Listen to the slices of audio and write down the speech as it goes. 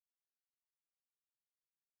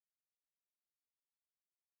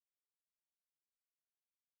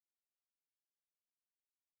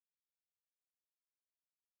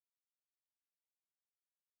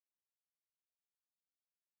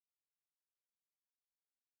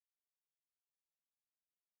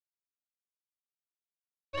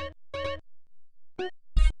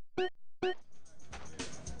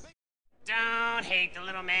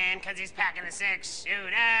little man because he's packing a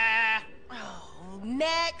 6-shooter. Oh,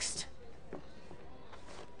 next.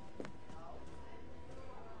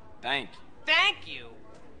 Thank you. Thank you?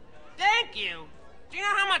 Thank you? Do you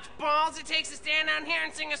know how much balls it takes to stand down here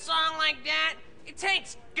and sing a song like that? It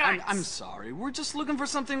takes guts. I'm sorry. We're just looking for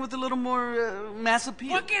something with a little more, mass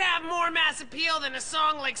appeal. What could have more mass appeal than a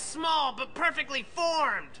song like Small but Perfectly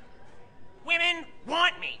Formed? Women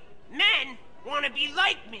want me. Men want to be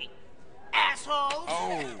like me. Assholes.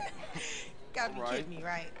 Oh. Gotta be kidding me,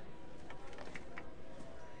 right?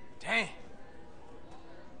 Damn.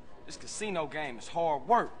 This casino game is hard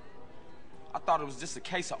work. I thought it was just a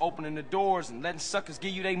case of opening the doors and letting suckers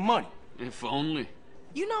give you their money. If only.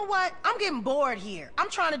 You know what? I'm getting bored here. I'm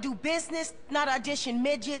trying to do business, not audition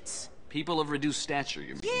midgets. People of reduced stature,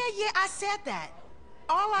 you mean? Yeah, I said that.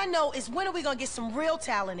 All I know is when are we gonna get some real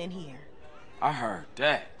talent in here? I heard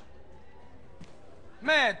that.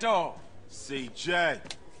 Mad Dog. CJ.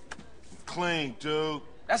 Clean, dude.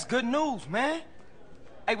 That's good news, man.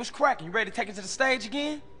 Hey, what's cracking? You ready to take it to the stage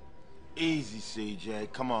again? Easy,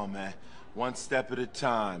 CJ. Come on, man. One step at a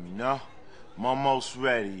time, you know? I'm almost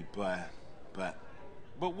ready, but...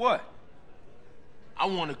 But what? I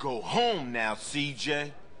want to go home now,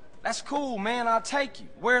 CJ. That's cool, man. I'll take you.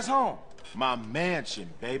 Where's home? My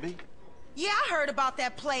mansion, baby. Yeah, I heard about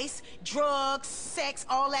that place. Drugs, sex,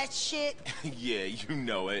 all that shit. Yeah, you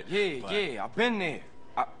know it. Yeah, I've been there.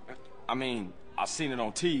 I mean, I've seen it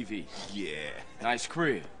on TV. Yeah. Nice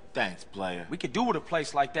crib. Thanks, player. We could do with a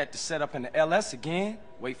place like that to set up in the LS again.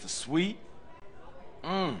 Wait for Sweet.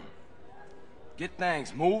 Get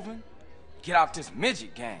things moving. Get out this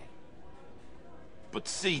midget game. But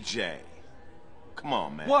CJ, come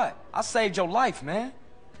on, man. What? I saved your life, man.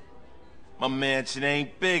 My mansion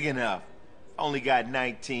ain't big enough. Only got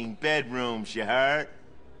 19 bedrooms, you heard?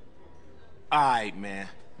 Alright, man.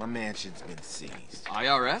 My mansion's been seized.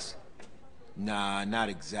 IRS? Nah, not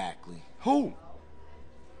exactly. Who?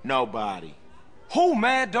 Nobody. Who,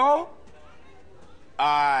 Mad Dog?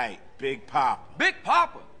 Alright, Big Papa. Big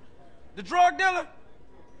Papa? The drug dealer?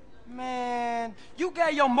 Man, you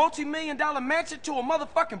gave your multi-million-dollar mansion to a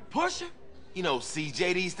motherfucking pusher? You know,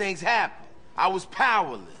 CJ, these things happen. I was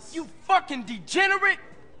powerless. You fucking degenerate?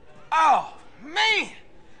 Oh, man!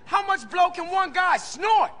 How much blow can one guy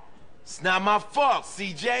snort? It's not my fault,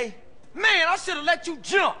 CJ. Man, I should've let you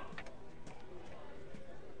jump.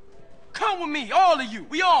 Come with me, all of you.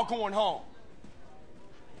 We all going home.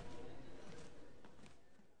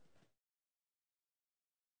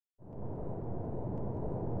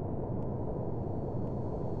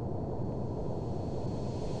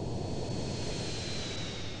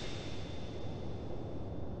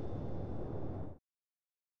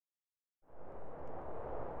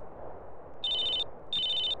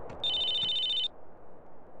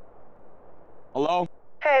 Hello?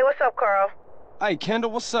 Hey, what's up, Carl? Hey,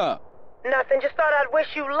 Kendall, what's up? Nothing, just thought I'd wish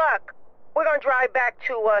you luck. We're gonna drive back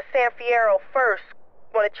to San Fierro first.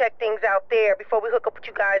 Wanna check things out there before we hook up with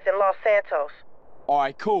you guys in Los Santos. All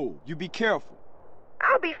right, cool. You be careful.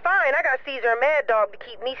 I'll be fine. I got Caesar and Mad Dog to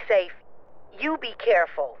keep me safe. You be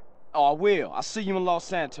careful. Oh, I will. I'll see you in Los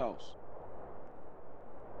Santos.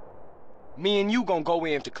 Me and you gonna go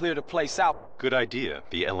in to clear the place out. Good idea,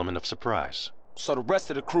 the element of surprise. So the rest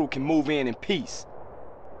of the crew can move in peace.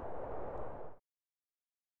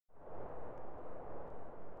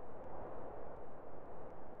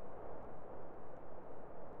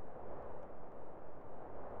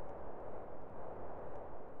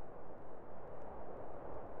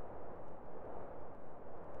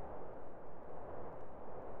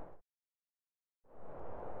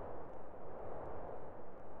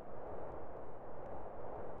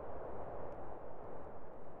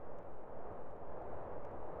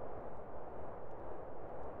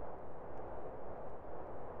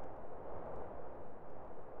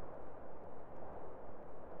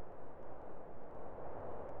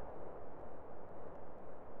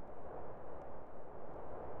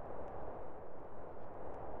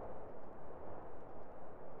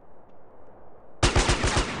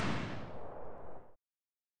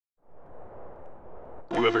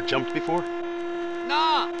 You ever jumped before?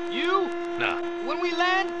 Nah, you? Nah. When we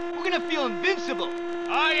land, we're gonna feel invincible.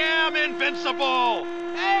 I am invincible!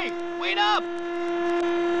 Hey, wait up!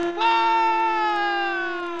 Wah!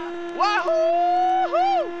 Wahoo!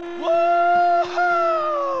 Woohoo!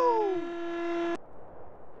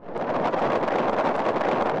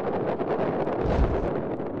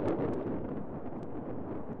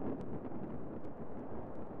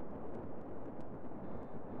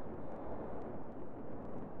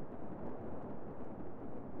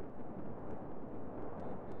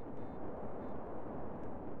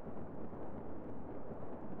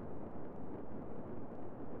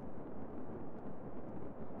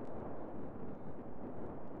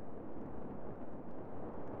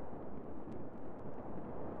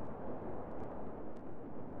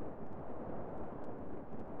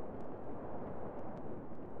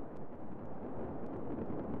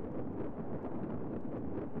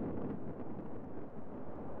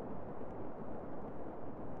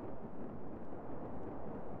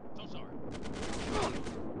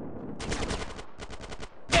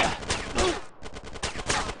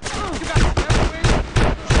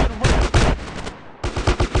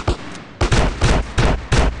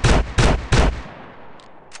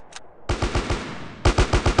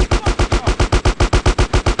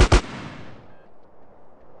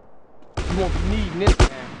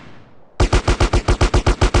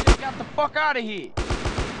 fuck out of here.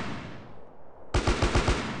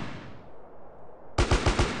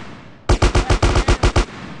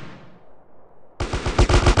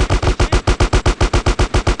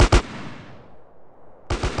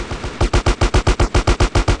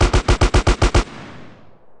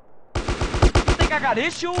 You think I got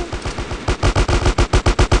issues?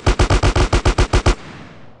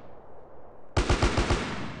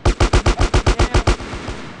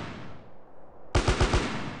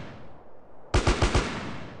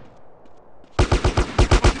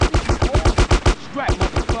 Strap,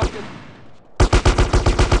 motherfucker.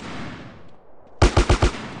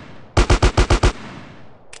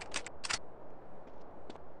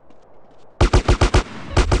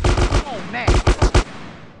 Oh, man.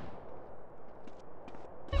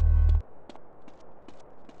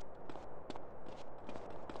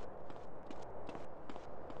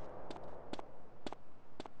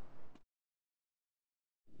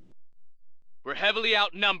 We're heavily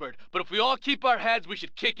outnumbered, but if we all keep our heads, we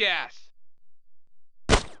should kick ass.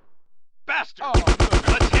 Bastard! Oh,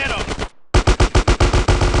 Let's hit him!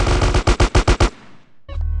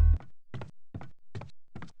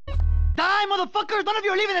 Die, motherfuckers! None of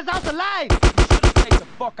you are leaving this house alive! you should have stayed the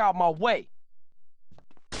fuck out my way.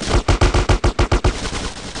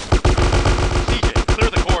 CJ, clear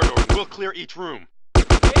the corridor and we'll clear each room. Yeah,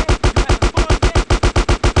 you having fun yet?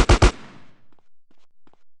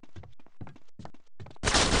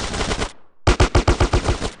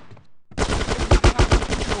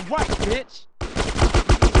 You're right, bitch.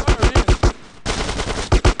 Sure is.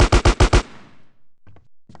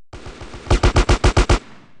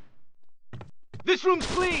 This room's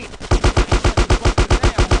clean!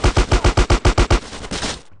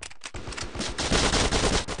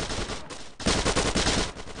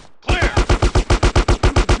 Clear!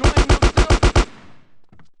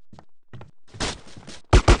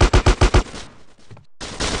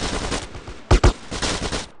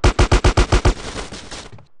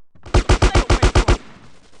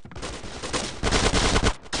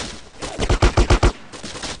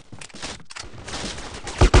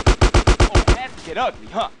 Get ugly,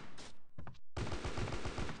 huh?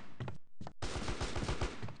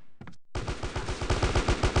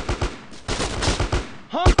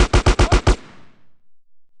 Huh?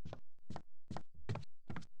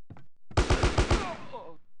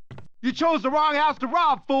 You chose the wrong house to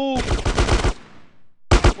rob, fool!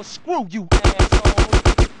 Well, screw you,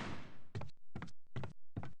 asshole.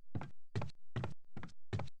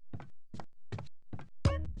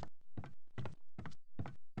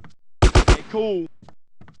 Okay, cool.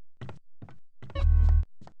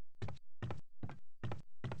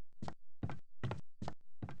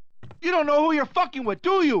 You don't know who you're fucking with,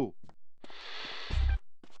 do you?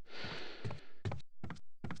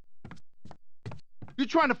 You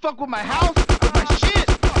trying to fuck with my house? With my shit?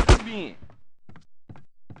 Fuck me in.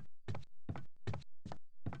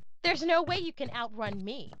 There's no way you can outrun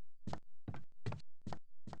me.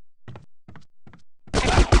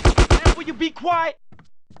 Man, will you be quiet?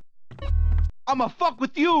 I'ma fuck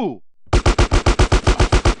with you!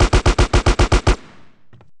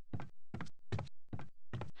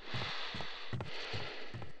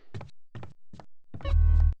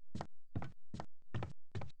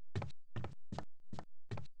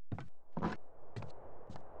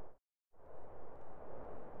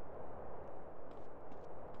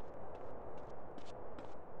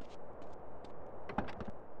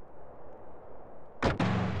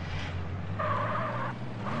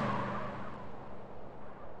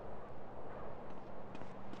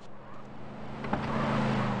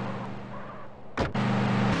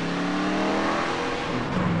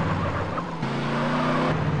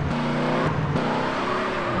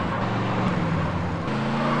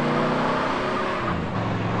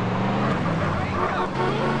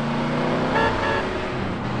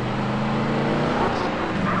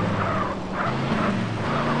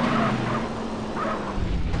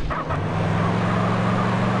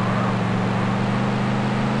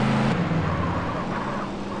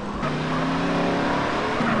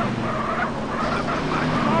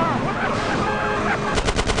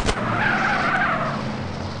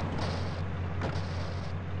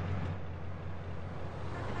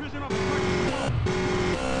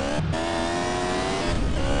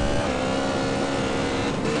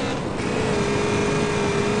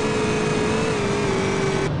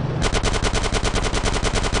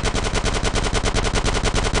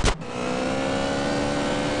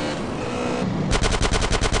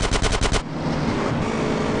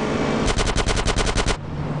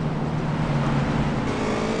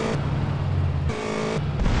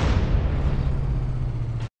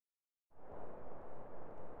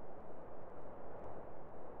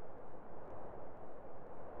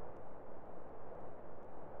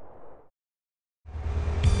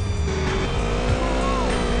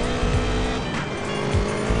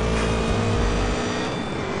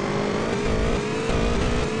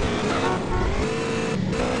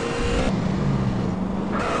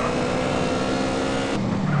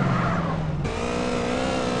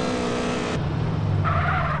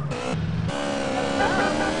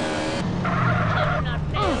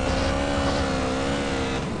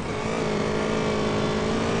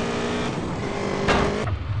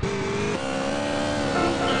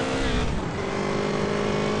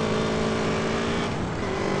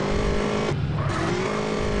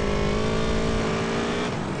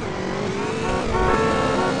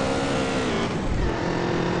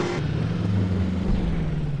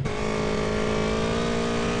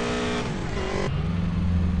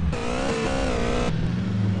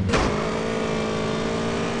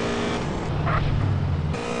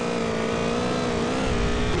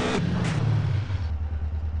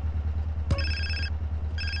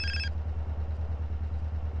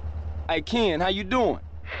 Hey, Ken, how you doing?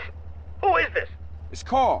 Who is this? It's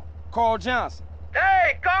Carl. Carl Johnson.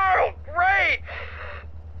 Hey, Carl! Great!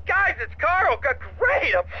 Guys, it's Carl!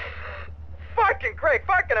 Great! Fucking great!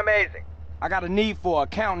 Fucking amazing! I got a need for an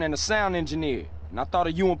accountant and a sound engineer, and I thought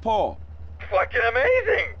of you and Paul. Fucking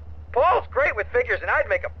amazing! Paul's great with figures, and I'd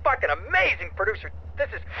make a fucking amazing producer. This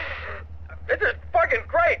is fucking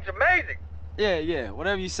great! It's amazing! Yeah,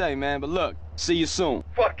 whatever you say, man, but look, see you soon.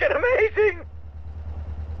 Fucking amazing!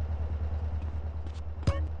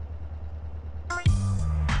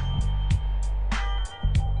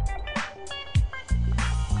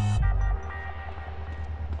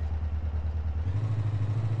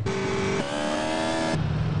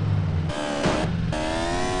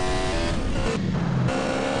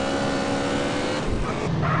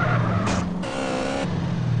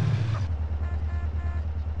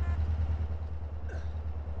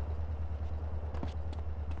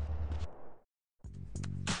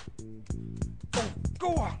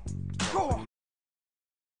 Go on!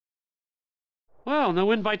 Well,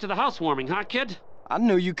 no invite to the housewarming, huh, kid? I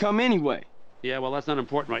knew you'd come anyway. Yeah, well, that's not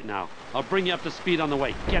important right now. I'll bring you up to speed on the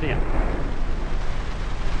way. Get in.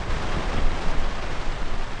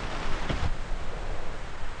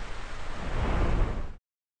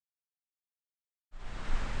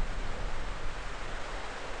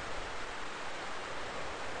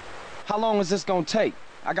 How long is this gonna take?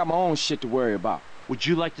 I got my own shit to worry about. Would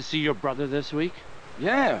you like to see your brother this week?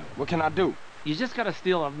 Yeah, what can I do? You just gotta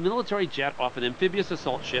steal a military jet off an amphibious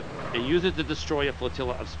assault ship and use it to destroy a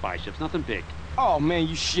flotilla of spy ships. Nothing big. Oh, man,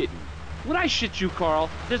 you shitting. When I shit you, Carl,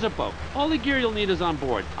 there's a boat. All the gear you'll need is on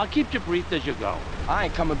board. I'll keep you briefed as you go. I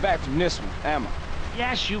ain't coming back from this one, am I?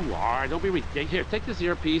 Yes, you are. Don't be ridiculous. Here, take this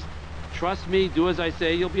earpiece. Trust me, do as I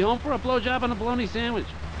say. You'll be home for a blowjob and a bologna sandwich.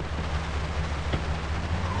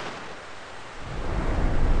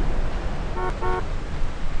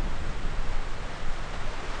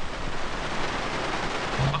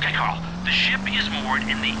 Okay, Carl. The ship is moored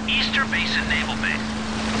in the Easter Basin Naval Base.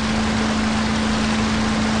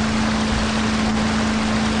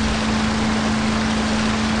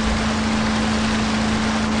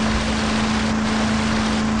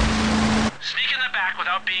 Sneak in the back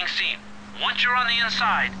without being seen. Once you're on the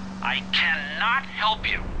inside, I cannot help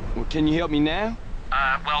you. Well, can you help me now?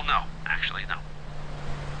 Well, no. Actually, no.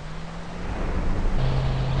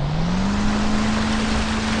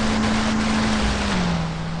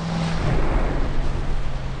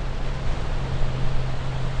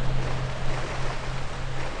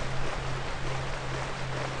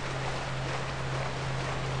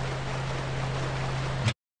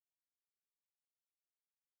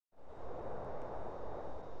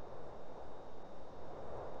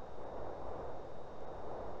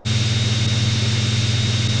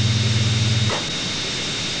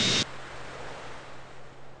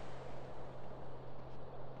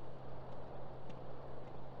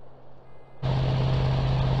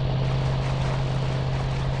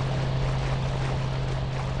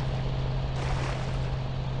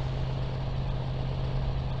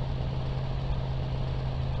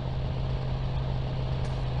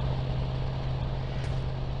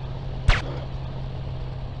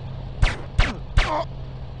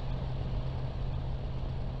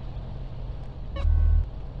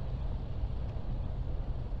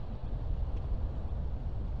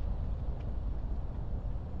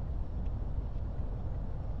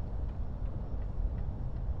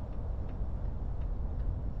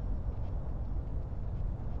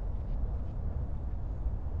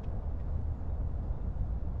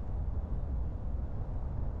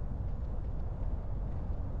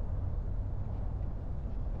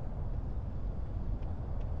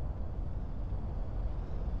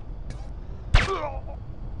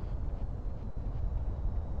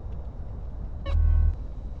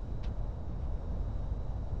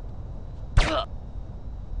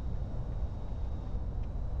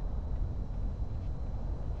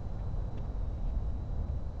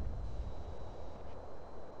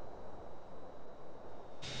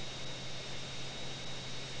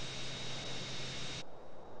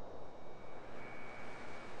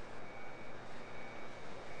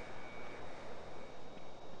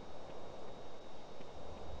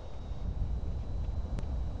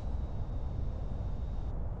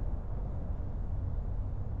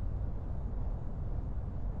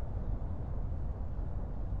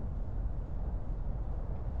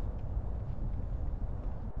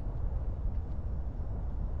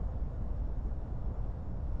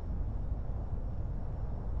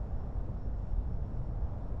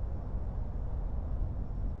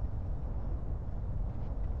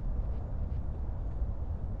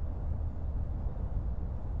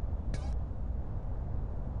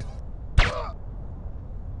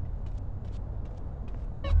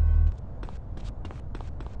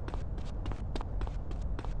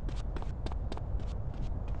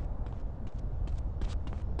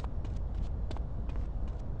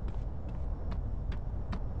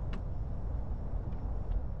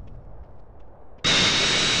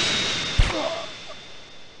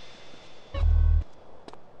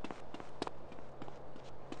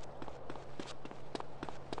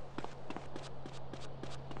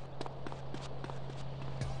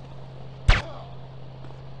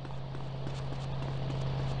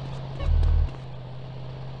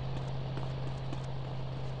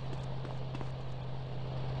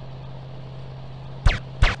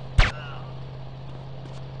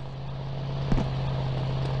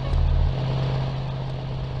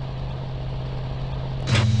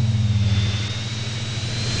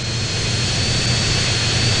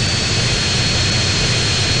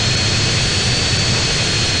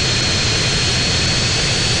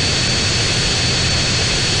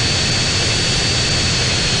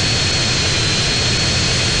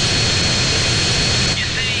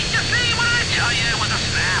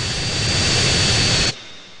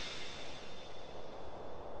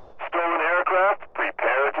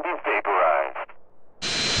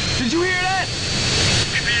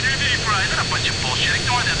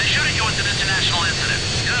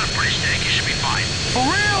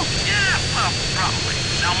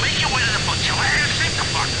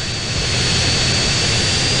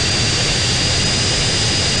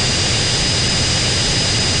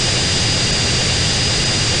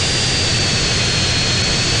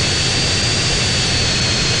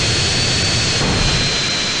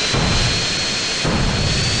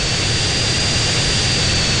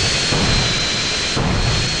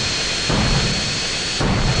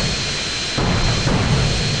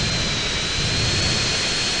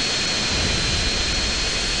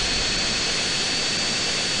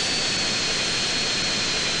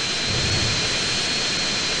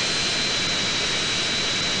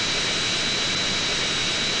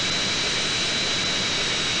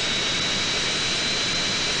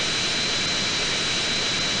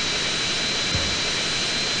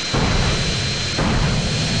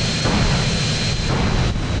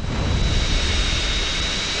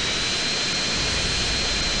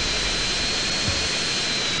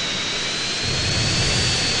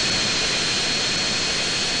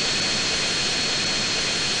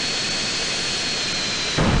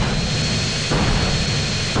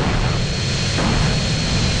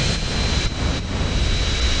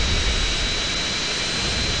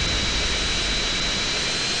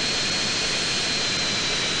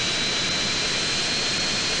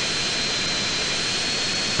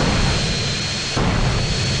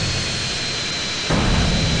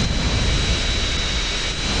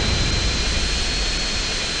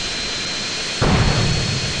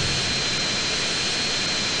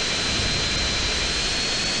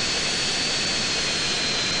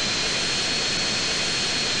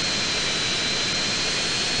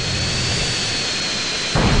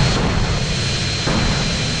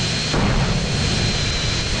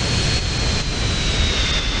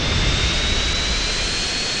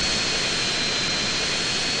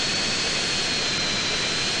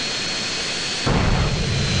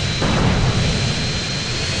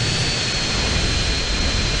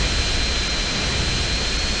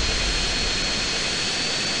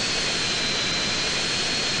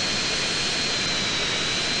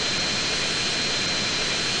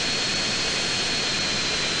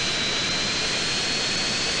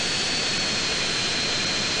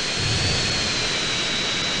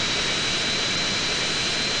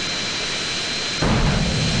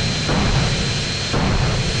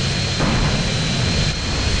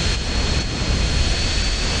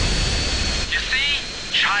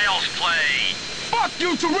 Fuck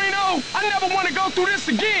you, Toreno! I never want to go through this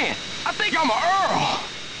again! I think I'm a Earl!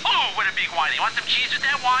 Oh, what a big wine. You want some cheese with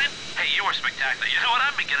that wine? Hey, you were spectacular. You know what?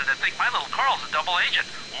 I'm beginning to think my little Carl's a double agent.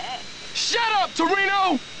 Ooh. Shut up,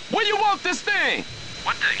 Toreno! Where you want this thing?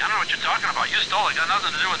 What thing? I don't know what you're talking about. You stole it. Got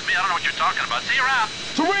nothing to do with me. I don't know what you're talking about. See you around.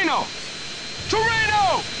 Toreno!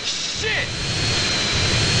 Toreno! Shit!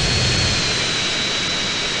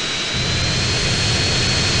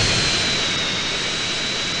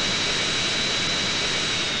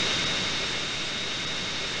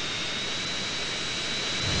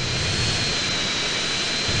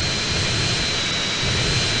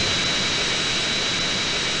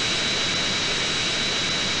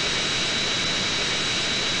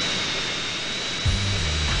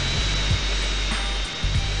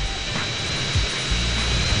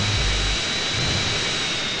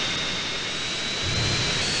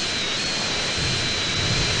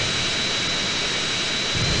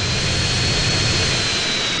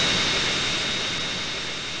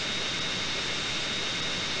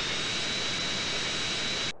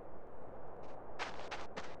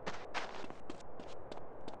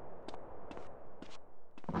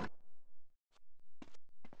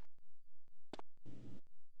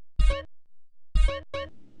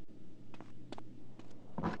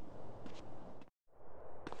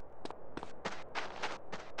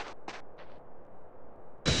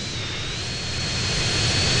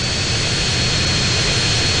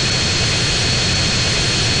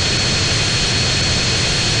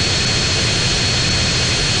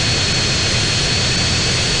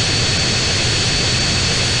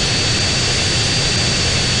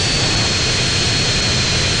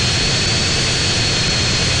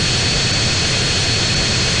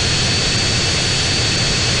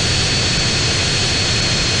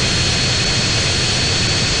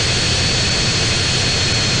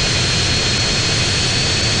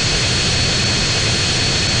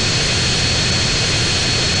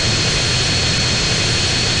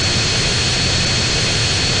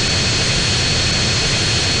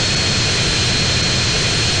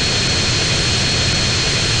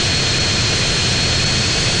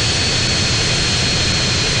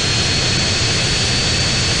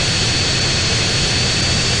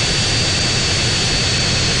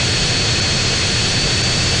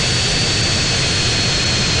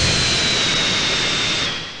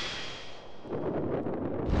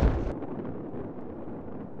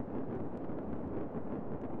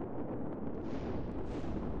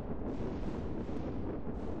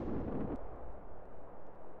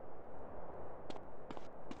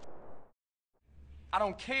 I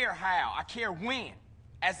don't care how, I care when.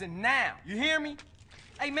 As in now, you hear me?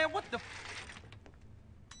 Hey man, what the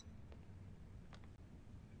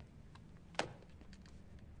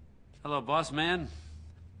Hello, boss man.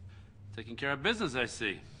 Taking care of business, I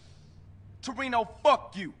see. Toreno,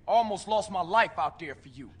 fuck you. I almost lost my life out there for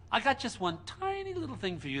you. I got just one tiny little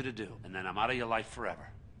thing for you to do, and then I'm out of your life forever.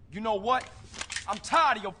 You know what? I'm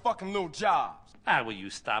tired of your fucking little jobs. Ah, will you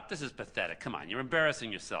stop? This is pathetic. Come on, you're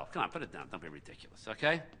embarrassing yourself. Come on, put it down. Don't be ridiculous,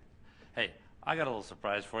 okay? Hey, I got a little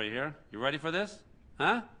surprise for you here. You ready for this?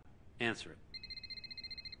 Huh? Answer it.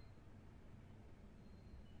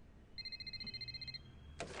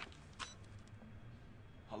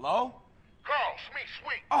 Hello? Carl,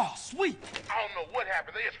 sweet. Oh, sweet. I don't know what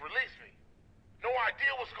happened. They just released me. No idea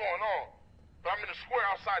what's going on. But I'm in the square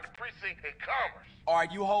outside the precinct in Commerce. All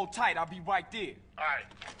right, you hold tight. I'll be right there. All right.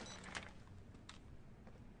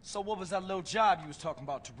 So what was that little job you was talking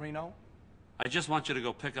about, Toreno? I just want you to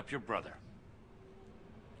go pick up your brother.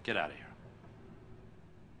 Get out of here.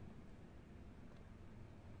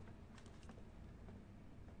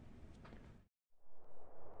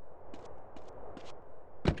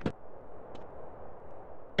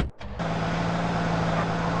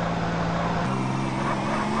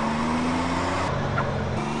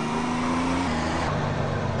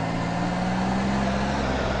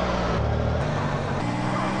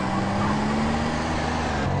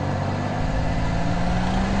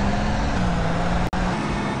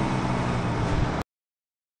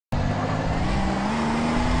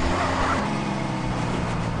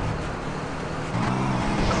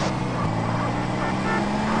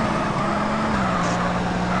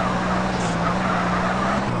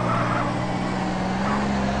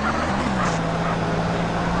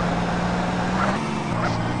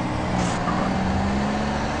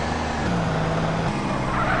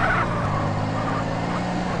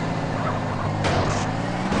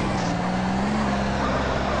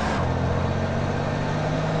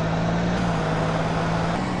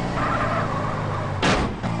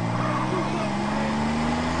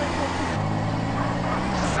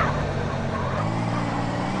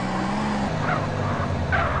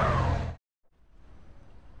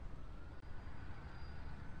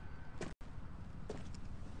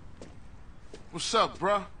 What's up,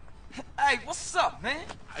 bruh? Hey, what's up, man?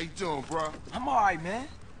 How you doing, bruh? I'm alright, man.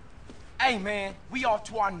 Hey, man, we off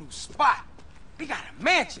to our new spot. We got a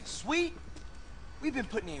mansion, sweet. We've been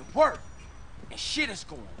putting in work, and shit is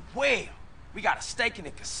going well. We got a stake in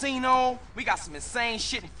the casino. We got some insane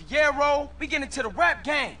shit in Fierro. We getting into the rap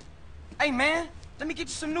game. Hey, man, let me get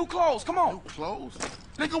you some new clothes. Come on. New clothes?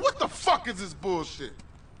 Nigga, what the fuck is this bullshit?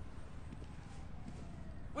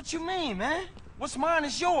 What you mean, man? What's mine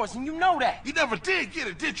is yours, and you know that. You never did get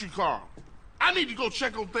it, did you, Carl? I need to go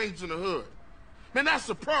check on things in the hood. Man, that's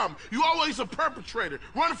the problem. You always a perpetrator,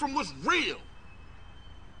 running from what's real.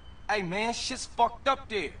 Hey, man, shit's fucked up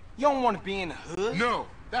there. You don't want to be in the hood. No,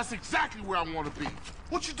 that's exactly where I want to be.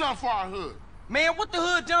 What you done for our hood? Man, what the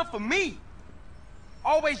hood done for me?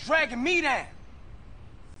 Always dragging me down.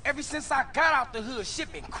 Ever since I got out the hood,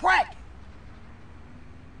 shit been cracking.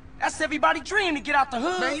 That's everybody's dream to get out the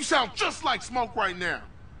hood. Man, you sound just like Smoke right now.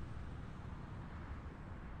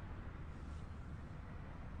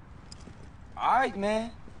 All right,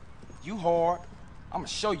 man. You hard. I'ma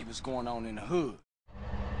show you what's going on in the hood.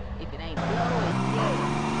 If it ain't blow, it's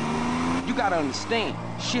yeah. You gotta understand,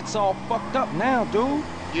 shit's all fucked up now, dude.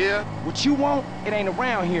 Yeah? What you want, it ain't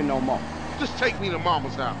around here no more. Just take me to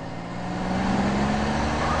Mama's house.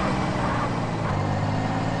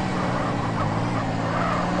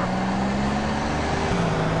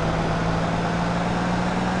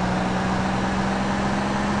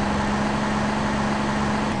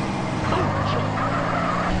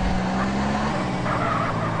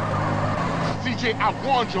 CJ, I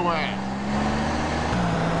warned your ass.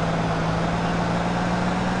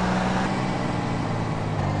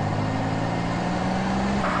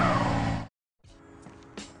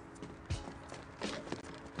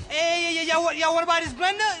 Hey, yo, what about this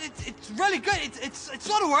blender? It's really good. It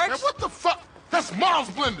sort of works. Man, what the fuck? That's Mom's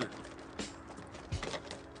blender.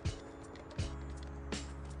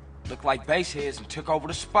 Look like baseheads and took over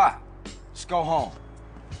the spot. Let's go home.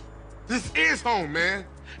 This is home, man.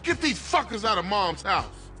 Get these fuckers out of Mom's house.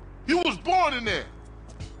 You was born in there.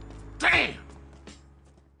 Damn.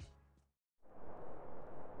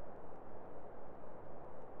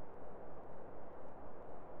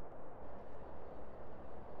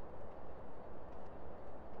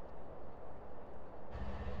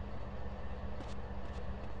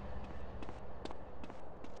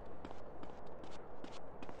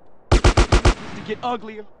 To get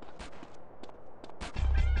uglier.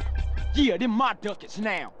 Yeah, them my ducats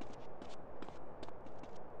now.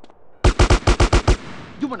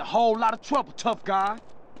 You in a whole lot of trouble, tough guy.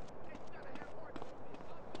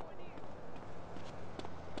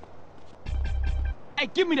 Hey,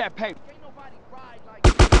 give me that paper. Ain't nobody ride like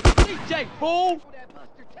DJ, fool! that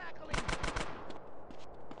Buster tackling.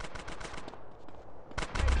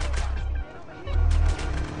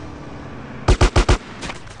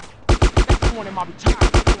 That's the one in my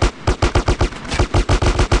retirement.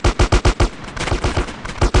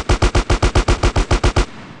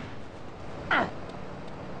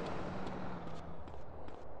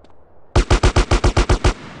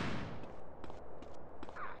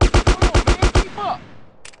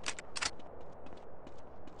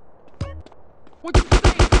 What you say?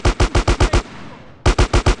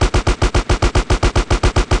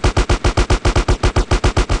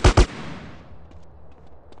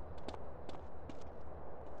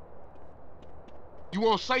 You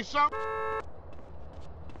wanna say something?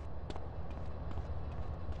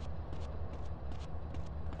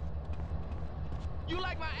 You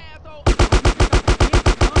like my asshole?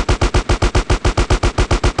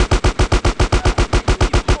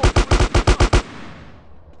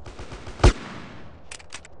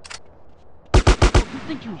 You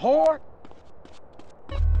think you hard?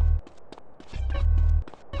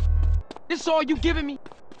 This all you giving me?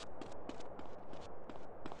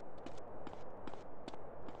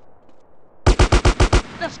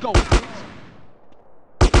 Let's go, kids.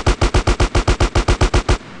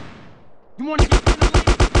 You wanna get in the lane?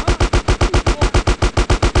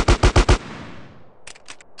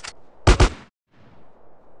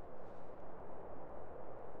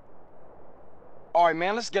 All right,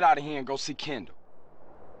 man, let's get out of here and go see Kendall.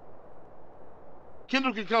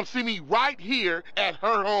 Kendall can come see me right here at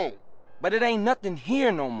her home. But it ain't nothing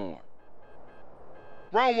here no more.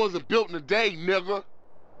 Rome wasn't built in a day, nigga.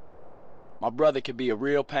 My brother could be a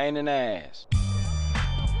real pain in the ass.